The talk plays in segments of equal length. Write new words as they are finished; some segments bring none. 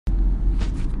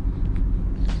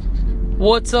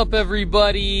What's up,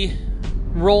 everybody?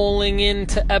 Rolling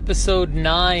into episode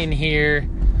 9 here.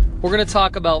 We're going to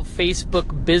talk about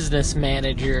Facebook Business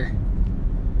Manager.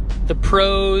 The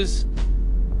pros,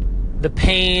 the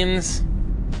pains,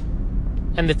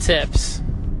 and the tips.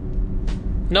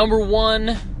 Number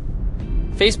 1,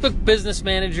 Facebook Business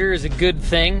Manager is a good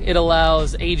thing. It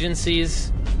allows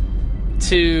agencies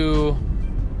to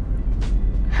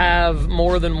have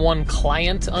more than one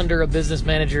client under a Business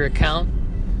Manager account.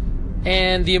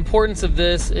 And the importance of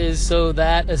this is so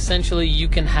that essentially you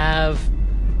can have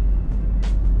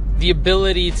the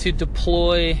ability to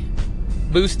deploy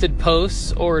boosted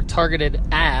posts or targeted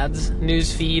ads,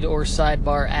 newsfeed or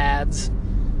sidebar ads,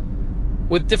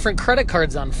 with different credit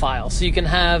cards on file. So you can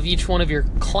have each one of your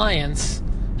clients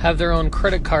have their own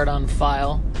credit card on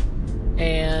file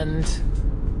and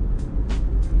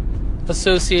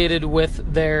associated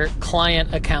with their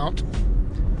client account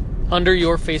under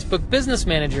your Facebook Business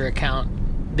Manager account.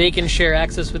 They can share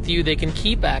access with you. They can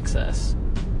keep access.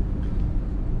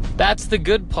 That's the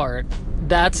good part.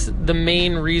 That's the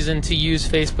main reason to use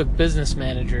Facebook Business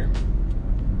Manager.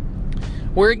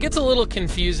 Where it gets a little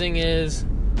confusing is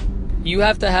you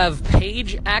have to have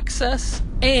page access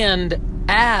and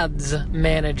ads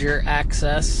manager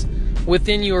access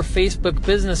within your Facebook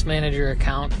Business Manager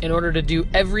account in order to do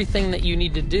everything that you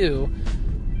need to do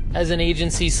as an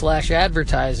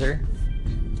agency/advertiser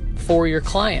for your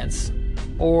clients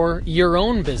or your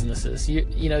own businesses.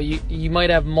 You might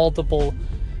have multiple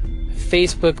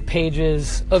Facebook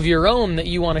pages of your own that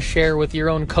you want to share with your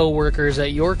own coworkers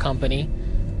at your company.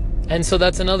 And so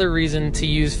that's another reason to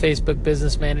use Facebook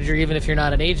Business Manager even if you're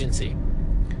not an agency.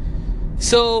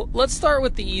 So let's start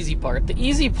with the easy part. The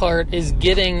easy part is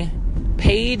getting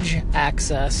page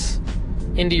access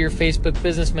into your Facebook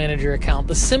Business Manager account.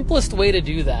 The simplest way to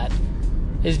do that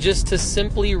is just to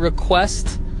simply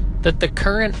request that the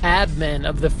current admin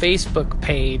of the Facebook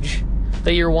page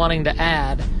that you're wanting to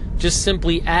add just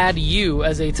simply add you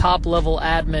as a top-level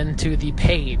admin to the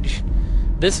page.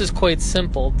 This is quite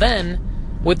simple. Then,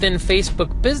 within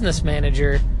Facebook Business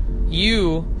Manager,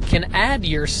 you can add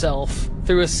yourself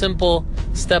through a simple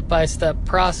step-by-step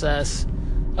process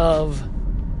of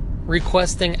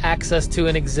requesting access to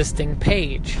an existing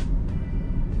page.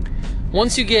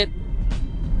 Once you get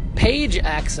page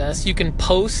access, you can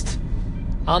post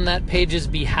on that page's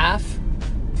behalf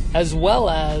as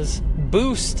well as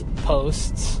boost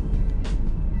posts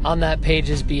on that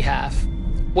page's behalf.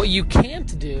 What you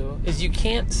can't do is you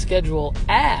can't schedule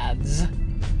ads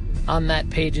on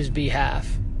that page's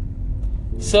behalf.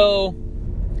 So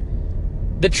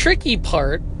the tricky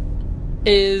part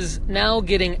is now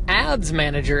getting ads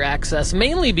manager access,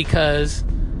 mainly because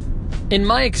in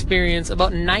my experience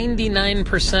about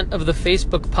 99% of the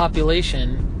Facebook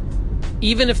population,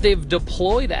 even if they've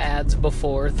deployed ads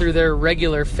before through their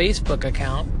regular Facebook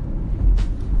account,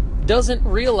 doesn't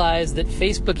realize that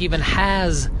Facebook even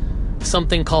has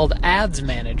something called ads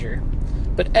manager.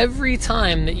 But every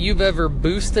time that you've ever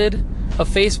boosted a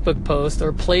Facebook post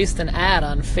or placed an ad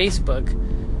on Facebook,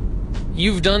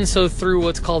 you've done so through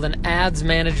what's called an ads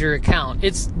manager account.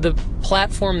 It's the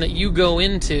platform that you go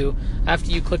into after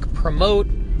you click promote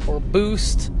or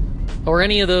boost or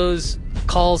any of those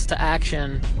calls to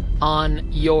action on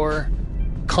your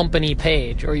company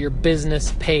page or your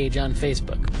business page on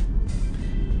Facebook.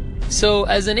 So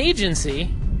as an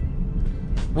agency,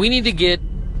 we need to get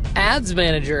ads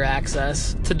manager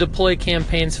access to deploy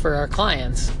campaigns for our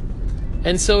clients.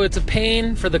 And so it's a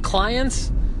pain for the clients,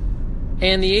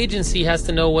 and the agency has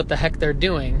to know what the heck they're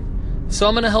doing. So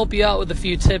I'm going to help you out with a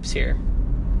few tips here.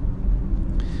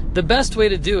 The best way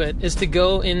to do it is to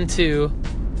go into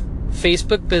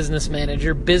Facebook Business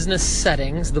Manager, Business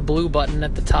Settings, the blue button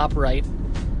at the top right.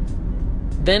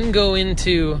 Then go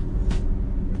into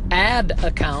Add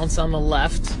Accounts on the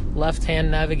left-hand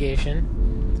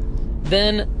navigation.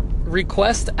 Then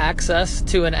request access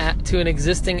to an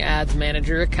existing ads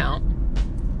manager account.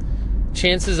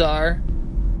 Chances are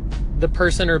the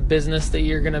person or business that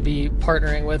you're going to be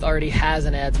partnering with already has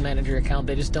an ads manager account.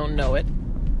 They just don't know it.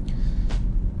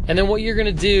 And then what you're going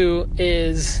to do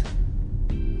is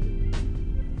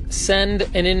send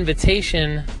an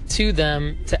invitation to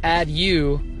them to add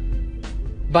you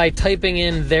by typing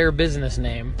in their business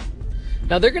name.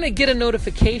 Now they're going to get a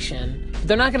notification, but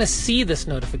they're not going to see this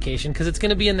notification because it's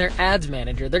going to be in their ads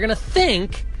manager. They're going to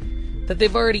think that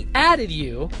they've already added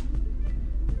you,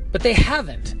 but they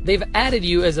haven't. They've added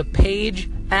you as a page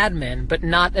admin, but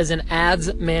not as an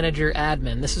ads manager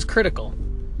admin. This is critical.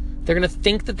 They're going to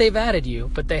think that they've added you,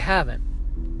 but they haven't.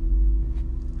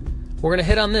 We're going to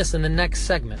hit on this in the next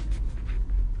segment.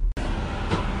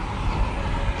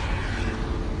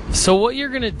 So what you're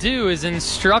going to do is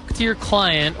instruct your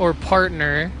client or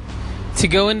partner to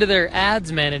go into their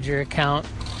Ads Manager account.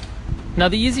 Now,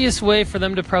 the easiest way for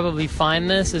them to probably find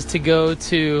this is to go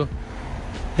to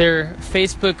their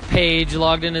Facebook page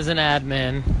logged in as an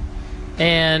admin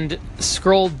and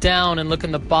scroll down and look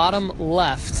in the bottom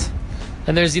left,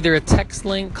 and there's either a text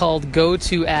link called Go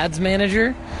to Ads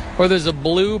Manager or there's a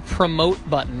blue Promote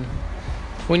button.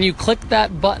 When you click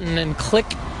that button and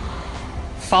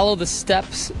follow the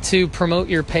steps to promote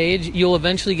your page, you'll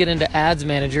eventually get into Ads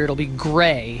Manager. It'll be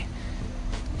gray,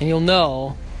 and you'll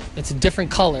know it's a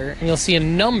different color, and you'll see a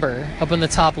number up in the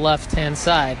top left-hand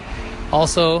side.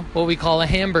 Also, what we call a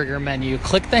hamburger menu.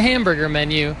 Click the hamburger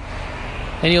menu,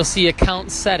 and you'll see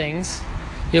Account Settings.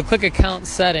 You'll click Account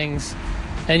Settings,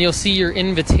 and you'll see your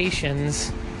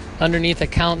invitations underneath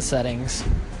Account Settings.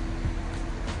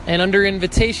 And under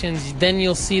Invitations, then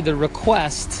you'll see the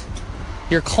request.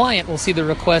 Your client will see the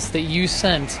request that you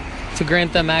sent to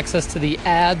grant them access to the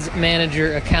Ads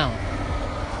Manager account.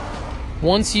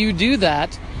 Once you do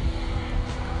that,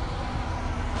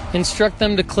 instruct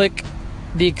them to click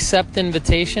the Accept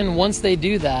Invitation. Once they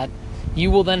do that, you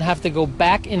will then have to go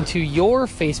back into your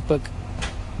Facebook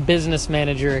Business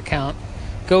Manager account,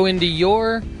 go into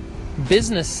your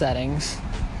business settings,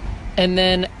 and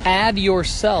then add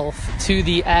yourself to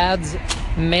the Ads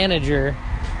Manager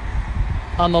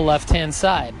on the left-hand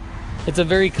side. It's a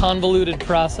very convoluted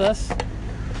process,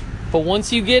 but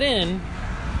once you get in,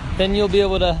 then you'll be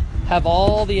able to have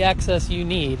all the access you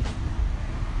need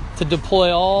to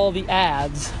deploy all the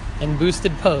ads and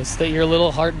boosted posts that your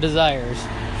little heart desires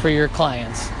for your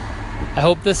clients. I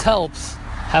hope this helps.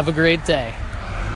 Have a great day.